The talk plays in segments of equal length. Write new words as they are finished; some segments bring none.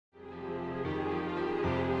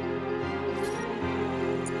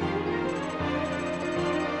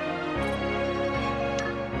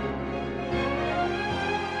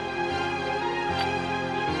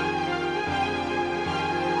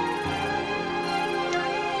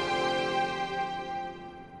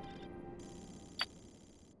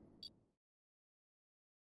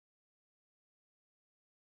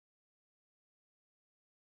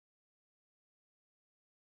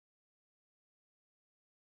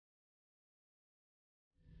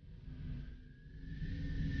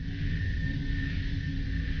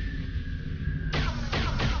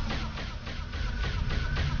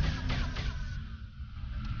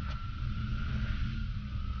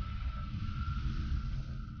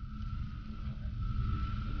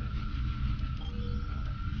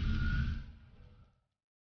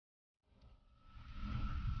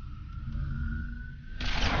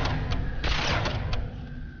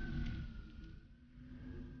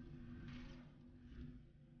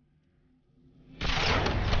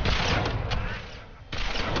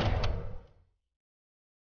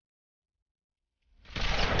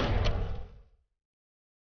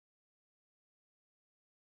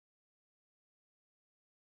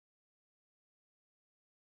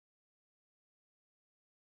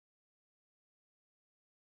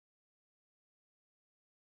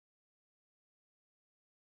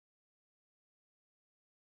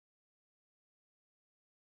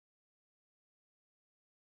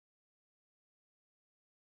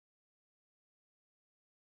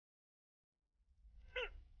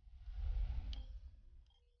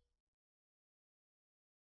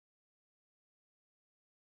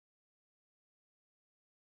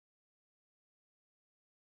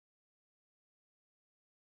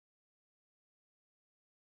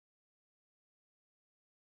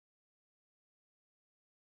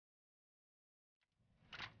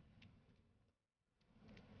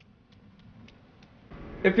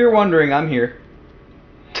If you're wondering, I'm here.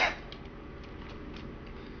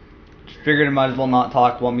 Just figured I might as well not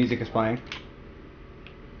talk while music is playing.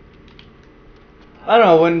 I don't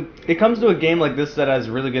know, when it comes to a game like this that has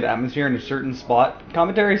really good atmosphere in a certain spot,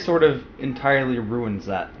 commentary sort of entirely ruins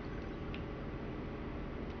that.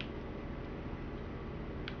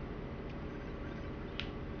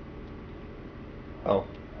 Oh,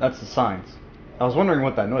 that's the signs. I was wondering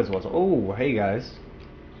what that noise was. Oh, hey guys.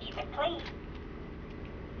 Keep it clean.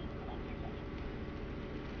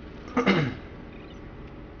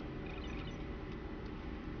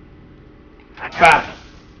 Bap!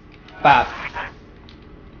 Bap!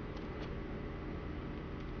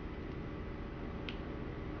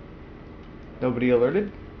 Nobody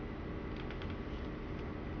alerted?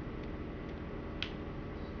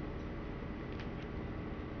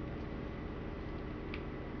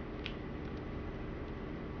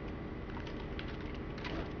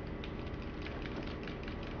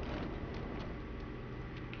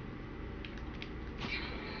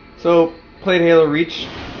 So, played Halo Reach.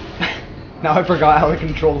 Now I forgot how the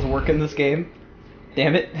controls work in this game.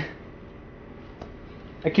 Damn it.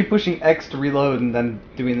 I keep pushing X to reload and then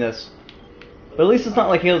doing this. But at least it's not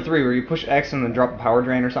like Halo 3 where you push X and then drop a power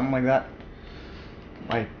drain or something like that.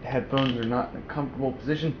 My headphones are not in a comfortable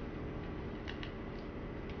position.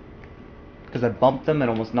 Because I bumped them and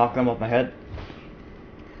almost knocked them off my head.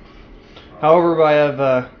 However, I have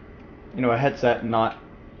a headset and not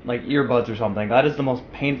like earbuds or something. That is the most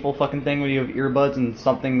painful fucking thing when you have earbuds and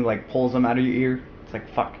something like pulls them out of your ear. It's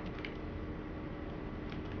like, fuck.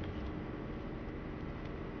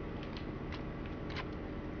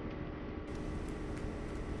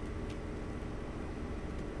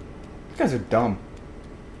 These guys are dumb.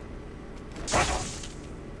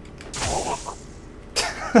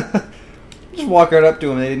 Just walk right up to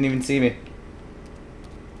them, they didn't even see me.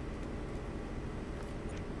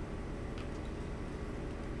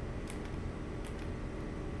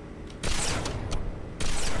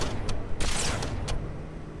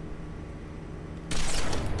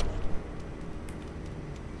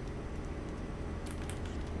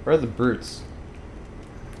 Where are the brutes?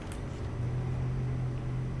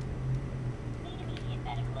 Need immediate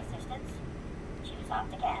medical assistance. Choose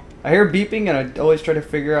opt again. I hear beeping and I always try to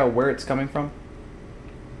figure out where it's coming from.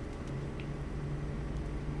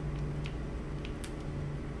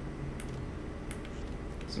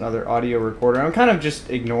 It's another audio recorder. I'm kind of just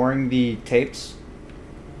ignoring the tapes.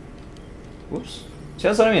 Whoops. See,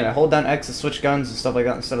 that's what I mean. I hold down X to switch guns and stuff like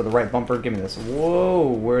that instead of the right bumper. Give me this. Whoa,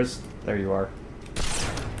 where's... There you are.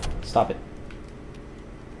 Stop it.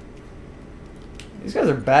 These guys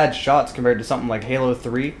are bad shots compared to something like Halo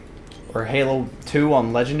 3 or Halo 2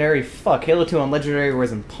 on Legendary. Fuck, Halo 2 on Legendary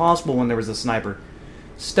was impossible when there was a sniper.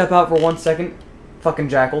 Step out for 1 second, fucking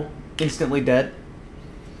jackal, instantly dead.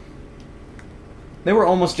 They were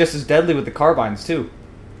almost just as deadly with the carbines too.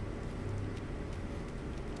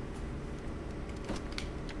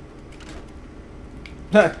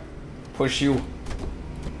 Push you.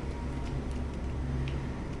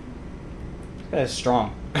 This guy is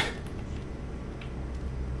strong.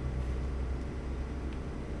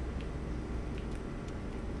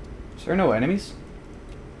 Is there no enemies?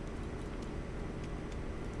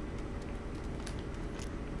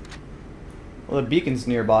 Well, the beacon's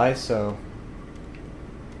nearby, so...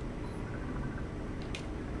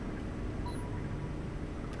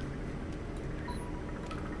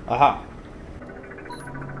 Aha.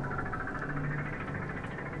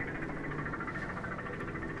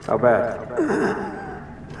 How bad?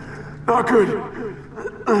 Not good.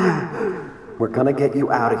 We're gonna get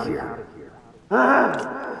you out of here.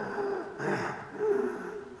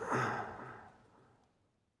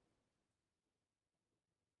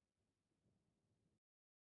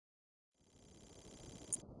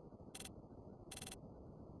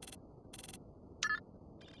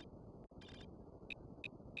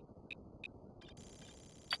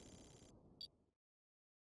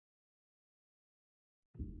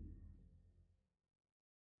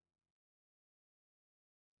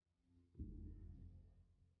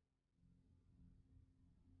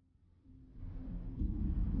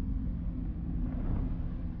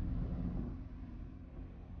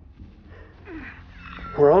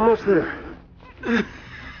 We're almost there. Put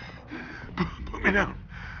me down.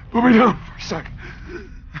 Put me down for a sec.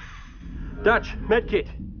 Dutch, medkit.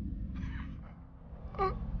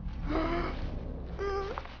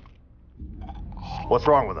 What's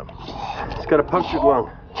wrong with him? He's got a punctured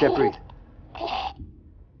lung. Can't breathe.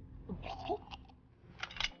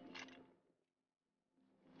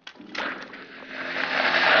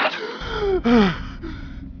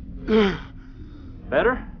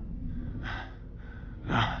 Better?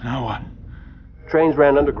 Now what? Trains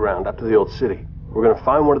ran underground up to the old city. We're gonna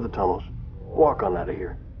find one of the tunnels, walk on out of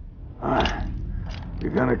here. You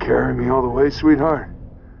gonna carry me all the way, sweetheart?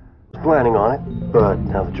 Planning on it, but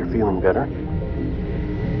now that you're feeling better.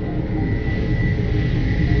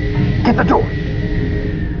 Get the door!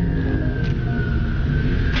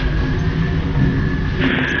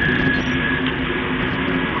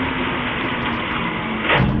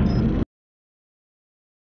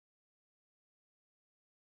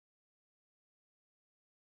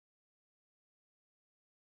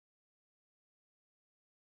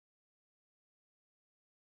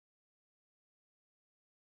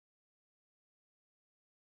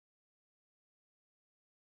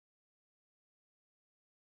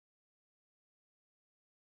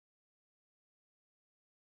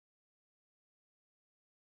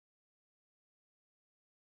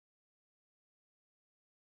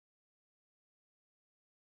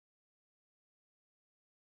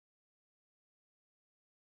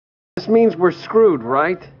 This means we're screwed,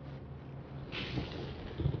 right?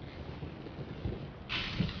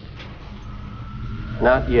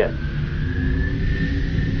 Not yet.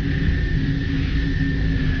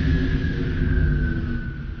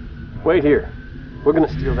 Wait here. We're gonna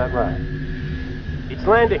steal that ride. It's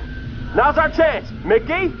landing. Now's our chance.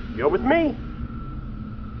 Mickey, you're with me.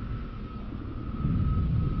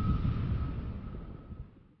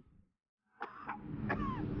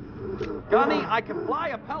 Gunny, I can fly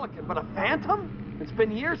a Pelican, but a Phantom? It's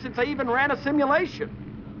been years since I even ran a simulation.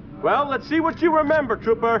 Well, let's see what you remember,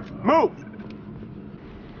 Trooper. Move!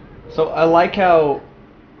 So I like how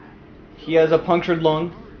he has a punctured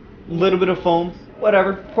lung, little bit of foam,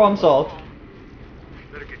 whatever, problem solved.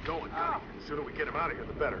 Better get going, Johnny. The sooner we get him out of here,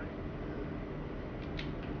 the better.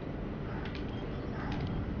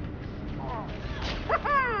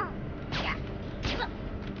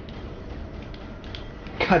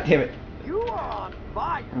 God damn it. You are on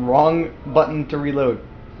fire. Wrong button to reload.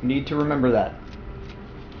 Need to remember that.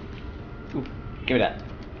 Ooh, give me that.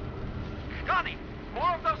 Gunny,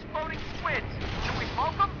 more of those floating squids. Should we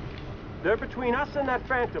smoke them? They're between us and that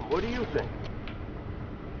Phantom. What do you think?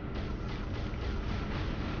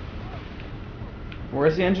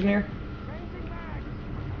 Where's the engineer?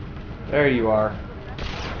 There you are.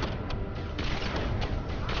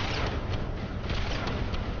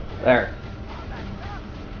 There.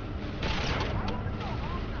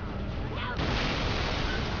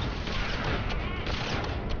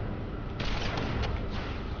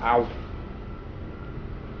 Ow.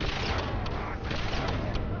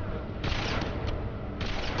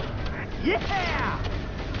 Yeah!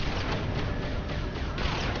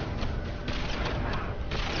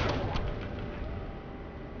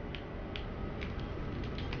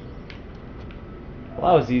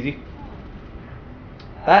 Well, that was easy.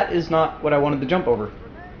 That is not what I wanted to jump over.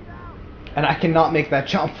 And I cannot make that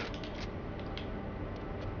jump.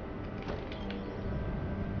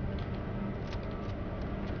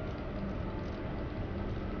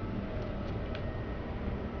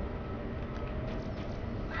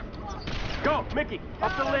 Go, Mickey!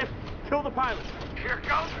 Up the lift! Kill the pilot! Here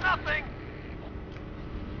goes nothing.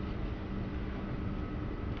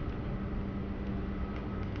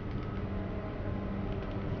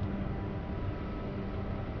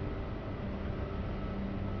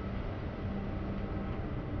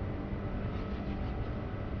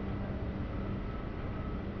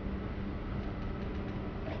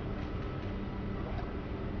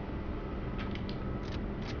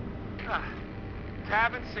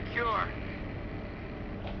 Cabin secure.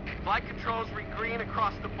 Flight controls read green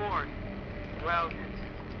across the board. Well,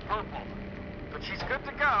 it's purple. But she's good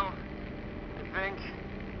to go, I think.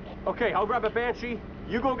 Okay, I'll grab a Banshee.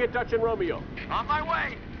 You go get Dutch and Romeo. On my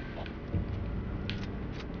way.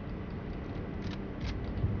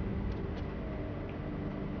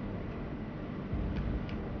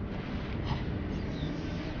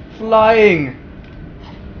 Flying!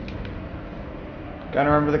 Gotta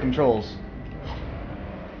remember the controls.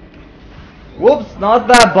 Whoops, not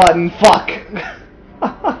that button. Fuck!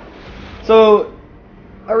 So,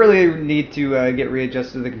 I really need to get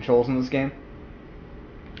readjusted to the controls in this game.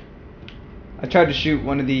 I tried to shoot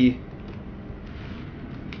one of the...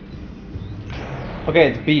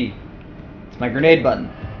 Okay, it's B. It's my grenade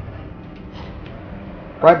button.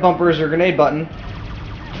 Right bumper is your grenade button.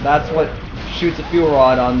 That's what shoots a fuel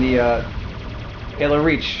rod on the Halo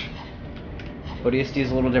Reach. ODST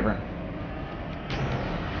is a little different.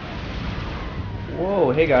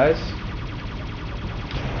 Whoa, hey guys.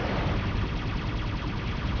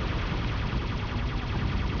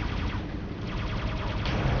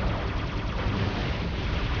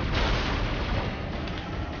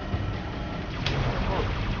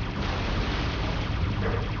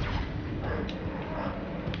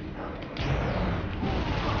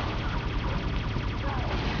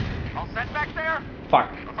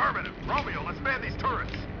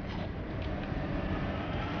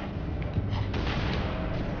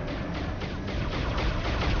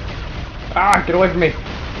 Ah, get away from me.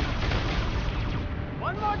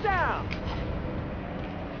 One more down.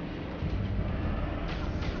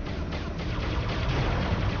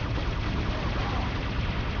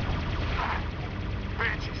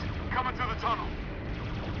 Banshees, coming through the tunnel.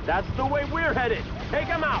 That's the way we're headed. Take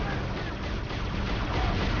him out.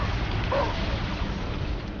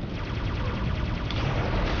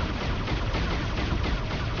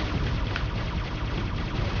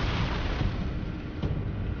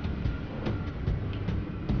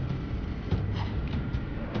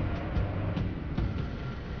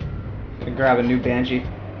 Gonna grab a new Banshee.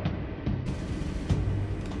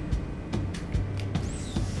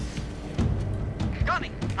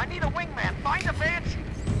 Gunny, I need a wingman. Find a Banshee.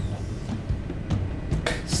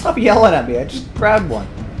 Stop yelling at me, I just grabbed one.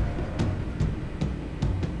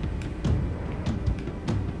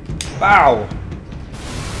 Bow!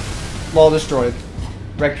 Wall destroyed.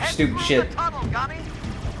 Wrecked your Head stupid through shit. the tunnel, Gunny.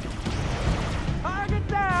 Target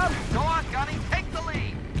down. Go on, Gunny. Take the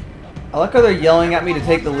lead. I like how they're yelling at me to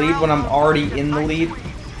take the lead when I'm already in the lead.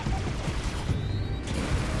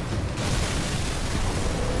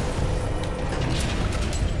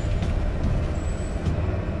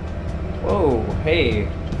 Whoa, hey.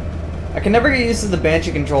 I can never get used to the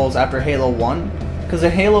Banshee controls after Halo 1, because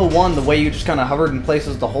in Halo 1 the way you just kind of hovered in place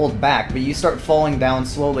was to hold back, but you start falling down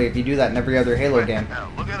slowly if you do that in every other Halo game.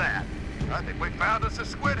 Now, look at that. I think we found us a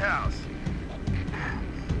squid house.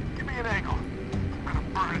 Give me an angle. I'm gonna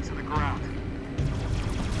burn it to the ground.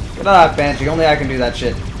 Get off, Banshee, only I can do that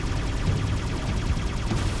shit.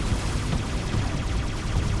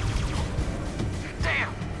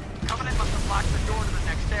 Damn! Covenant must have locked the door to the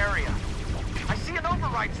next area. I see an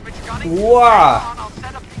override switch, Gunny. Wow. Hang on, I'll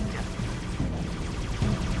set up beacon.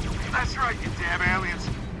 That's right, you damn aliens.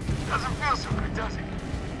 Doesn't feel so good, does it?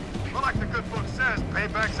 Well, like the good book says,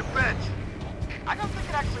 payback's a bitch. I don't think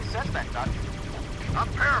it actually says that, Doc. I'm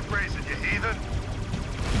paraphrasing, you heathen.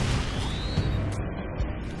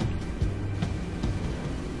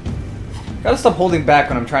 Gotta stop holding back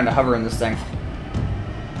when I'm trying to hover in this thing.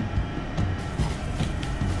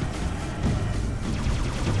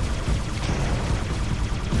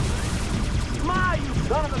 Smile, you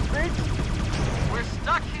son of a bitch. We're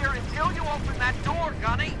stuck here until you open that door,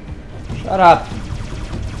 Gunny. Shut up.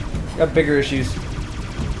 Got bigger issues.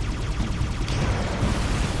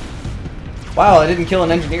 Wow, I didn't kill an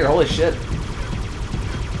engineer, holy shit.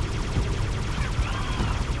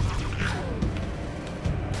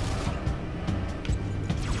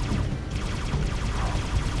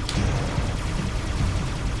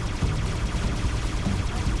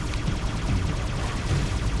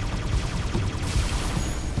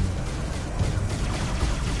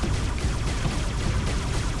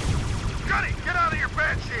 Gunny, get out of your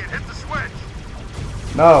Banshee and hit the switch.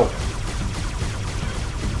 No.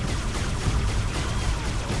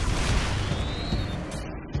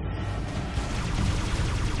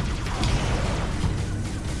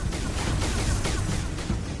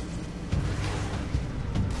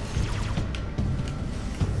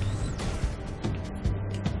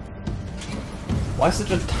 Why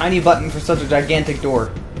such a tiny button for such a gigantic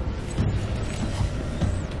door?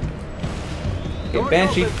 Okay, Door's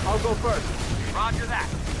Banshee, open. I'll go first. Roger that.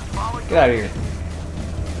 Follow get out of here.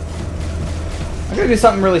 I'm gonna do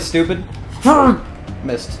something really stupid.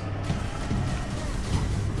 Missed.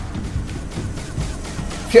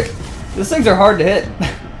 Shit. These things are hard to hit.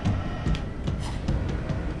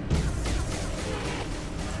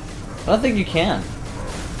 I don't think you can.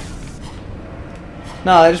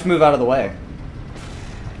 No, I just move out of the way.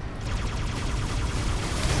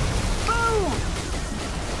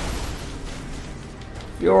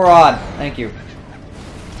 You're odd. Thank you.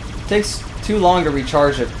 Takes too long to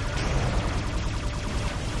recharge it.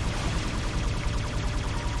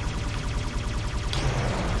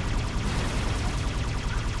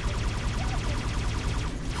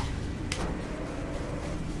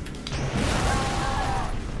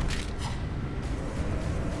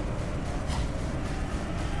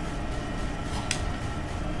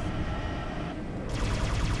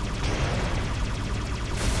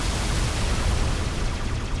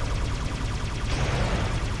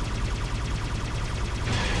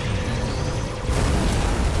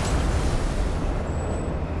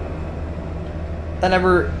 That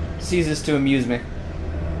never ceases to amuse me.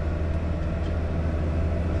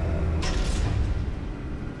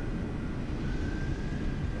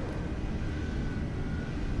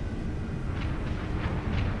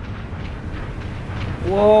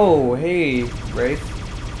 Whoa, hey, Wraith.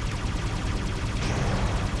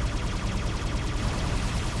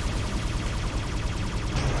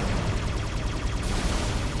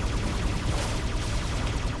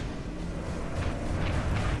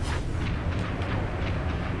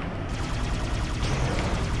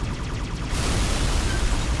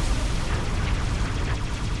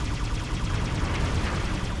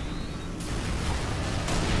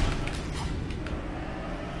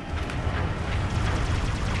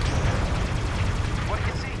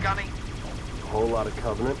 lot of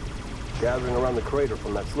Covenant, gathering around the crater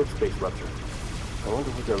from that slip space rupture. I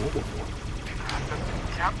wonder what they're looking for. That's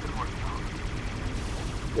the captain working on.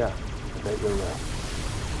 Yeah, I bet you're right.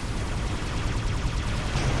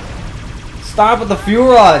 Stop with the fuel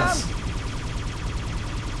rods!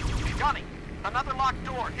 Gunny, another locked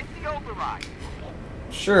door. Hit the override.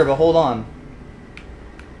 Sure, but hold on.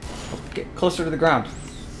 Get closer to the ground.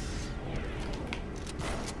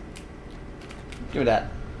 Give me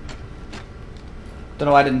that. Don't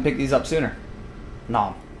know why I didn't pick these up sooner.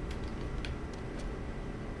 No.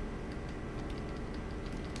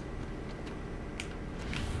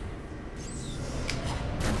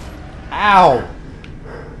 Ow!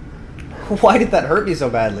 Why did that hurt me so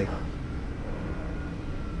badly?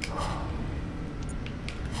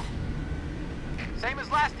 Same as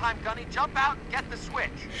last time, Gunny. Jump out and get the switch.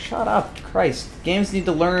 Shut up, Christ. Games need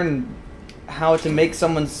to learn how to make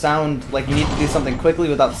someone sound like you need to do something quickly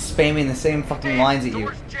without spamming the same fucking lines at you.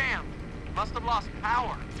 Door's jammed. Must have lost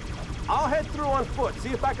power. I'll head through on foot, see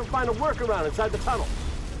if I can find a workaround inside the tunnel.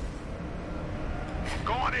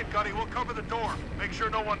 Go on in, Gunny. We'll cover the door. Make sure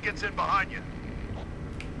no one gets in behind you.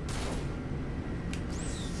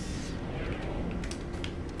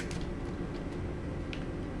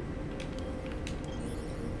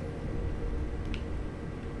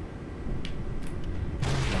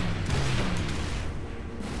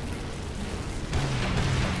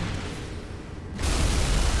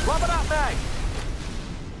 Rub it out, Mag!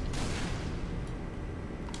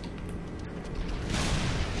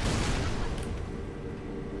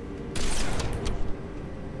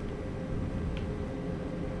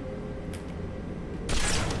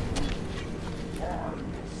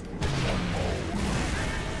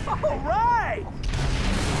 All right!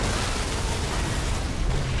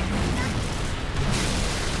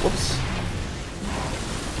 Whoops.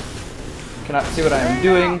 Cannot see what I am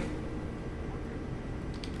doing.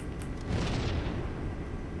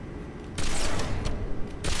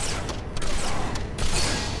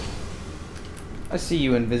 I see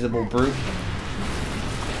you, invisible brute.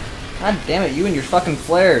 God damn it, you and your fucking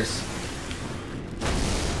flares.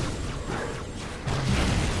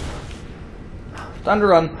 Time to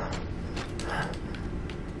run.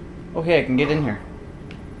 Okay, I can get in here.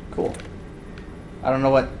 Cool. I don't know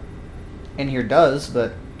what in here does,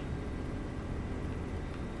 but...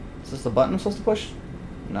 Is this the button I'm supposed to push?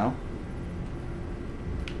 No.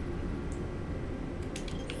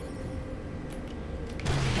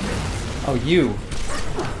 Oh, you.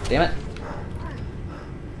 Damn it.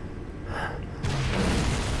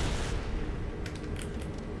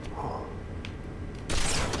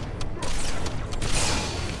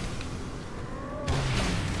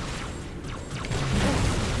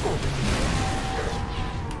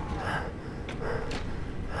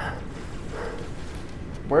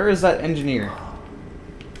 Where is that engineer?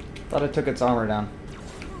 Thought I took its armor down.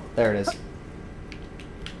 There it is.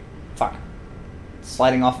 Fuck.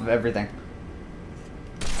 Sliding off of everything.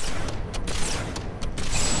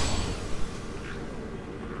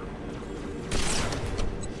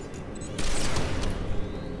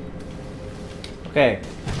 Okay.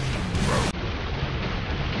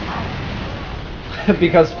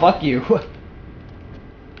 Because fuck you.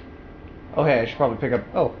 Okay, I should probably pick up...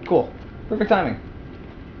 Oh, cool. Perfect timing.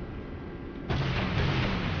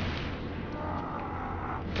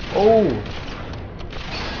 Oh!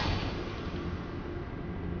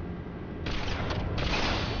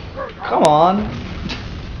 Come on!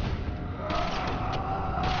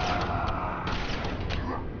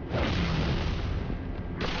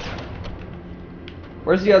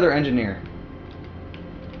 Where's the other engineer?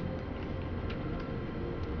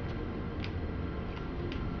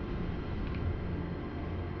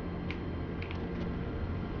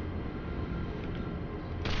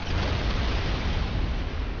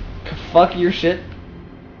 Fuck your shit.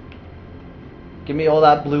 Give me all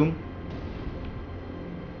that bloom.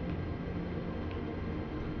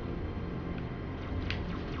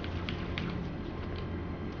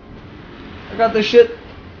 I got this shit.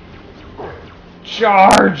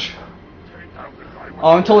 Charge!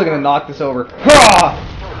 Oh, I'm totally gonna knock this over.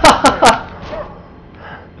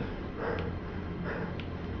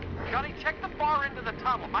 Gunny, check the far end of the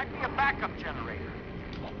tunnel. Might be a backup generator.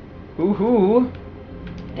 Woohoo!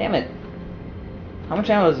 Damn it. How much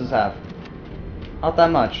ammo does this have? Not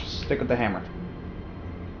that much. Stick with the hammer.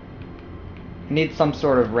 Need some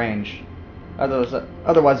sort of range.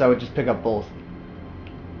 Otherwise I would just pick up both.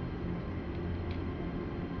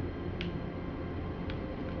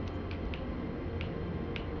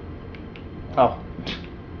 Oh.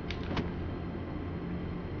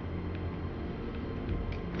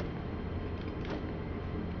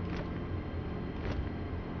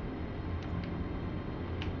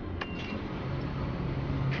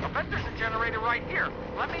 bet there's a generator right here.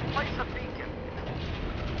 Let me place a beacon.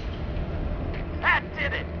 That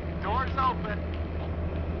did it. Door's open.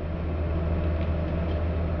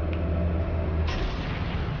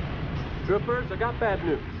 Troopers, I got bad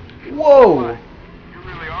news. Whoa! You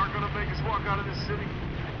really are gonna make us walk out of this city?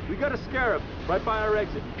 We got a scarab right by our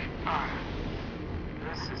exit. Ah,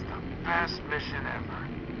 this is the best mission ever.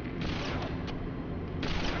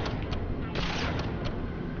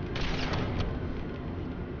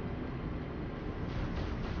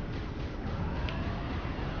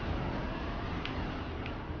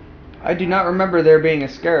 I do not remember there being a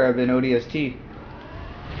scarab in ODST.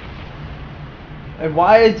 And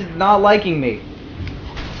why is it not liking me?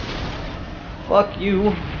 Fuck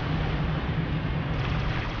you.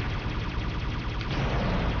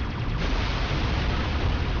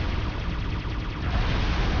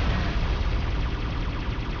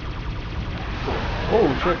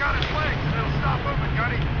 Oh shit. Knock out his legs and it'll stop moving,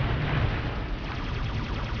 Gunny.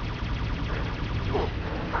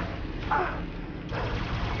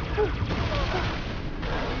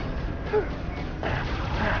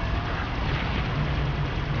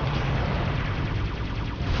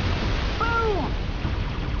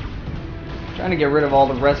 Trying to get rid of all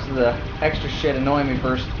the rest of the extra shit annoying me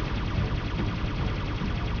first.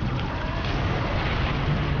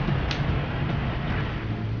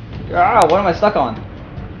 Ah, what am I stuck on?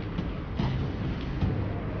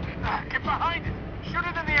 Get behind it. Shoot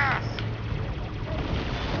it in the ass.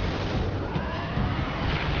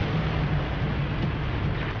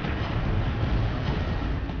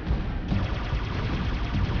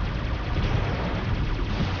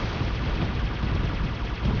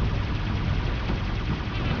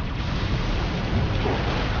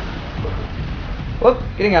 Whoop,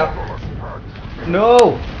 getting out.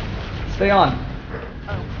 No! Stay on.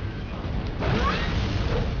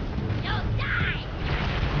 You'll die!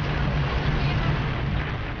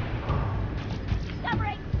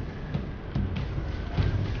 Stubborn!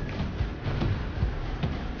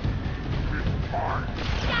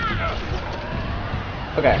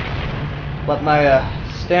 Okay. Let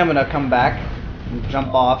my stamina come back and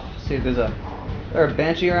jump off. See if there's a... Is there a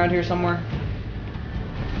banshee around here somewhere?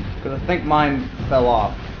 Because I think mine fell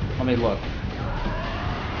off. Let me look.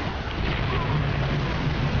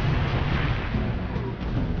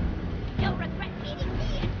 You'll regret meeting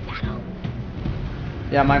me in battle!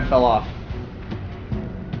 Yeah, mine fell off.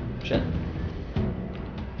 Shit.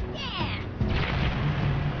 Yeah!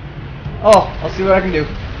 Oh, I'll see what I can do.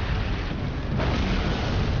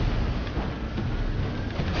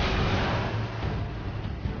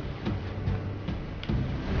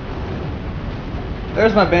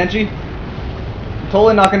 There's my banshee. I'm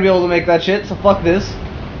totally not gonna be able to make that shit, so fuck this.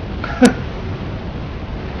 Hoorah,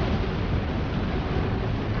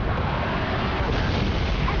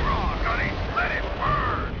 Gunny. Let it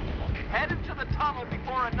burn. Head into the tunnel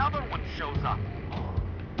before another one shows up.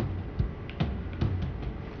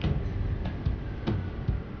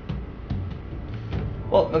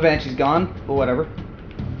 Well, my banshee's gone, but whatever.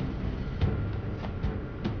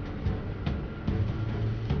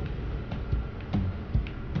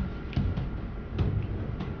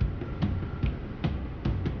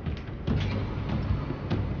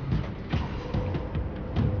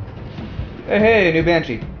 Hey, hey, new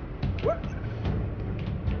banshee.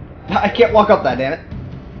 I can't walk up that, damn it.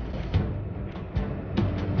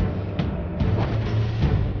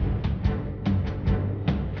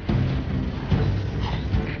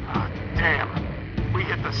 Ah, damn. We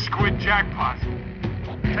hit the squid jackpot.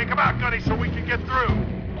 Take him out, Gunny, so we can get through.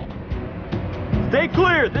 Stay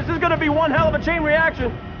clear. This is gonna be one hell of a chain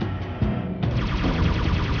reaction.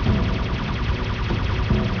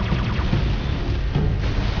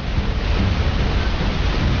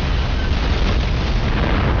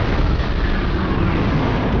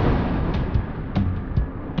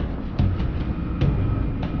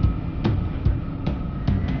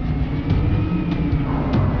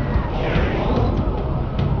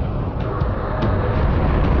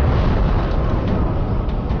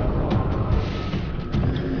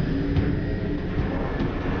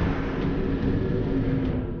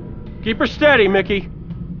 Keep her steady, Mickey.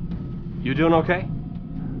 You doing okay?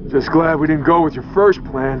 Just glad we didn't go with your first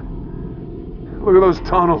plan. Look at those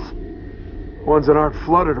tunnels. Ones that aren't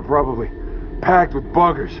flooded are probably packed with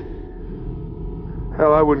buggers.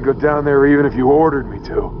 Hell, I wouldn't go down there even if you ordered me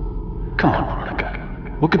to. Come on,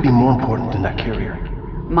 Veronica. What could be more important than that carrier?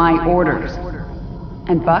 My orders.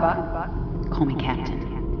 And Buck, call me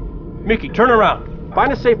Captain. Mickey, turn around.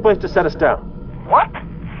 Find a safe place to set us down. What?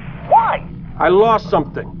 Why? I lost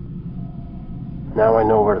something. Now I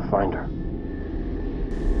know where to find her.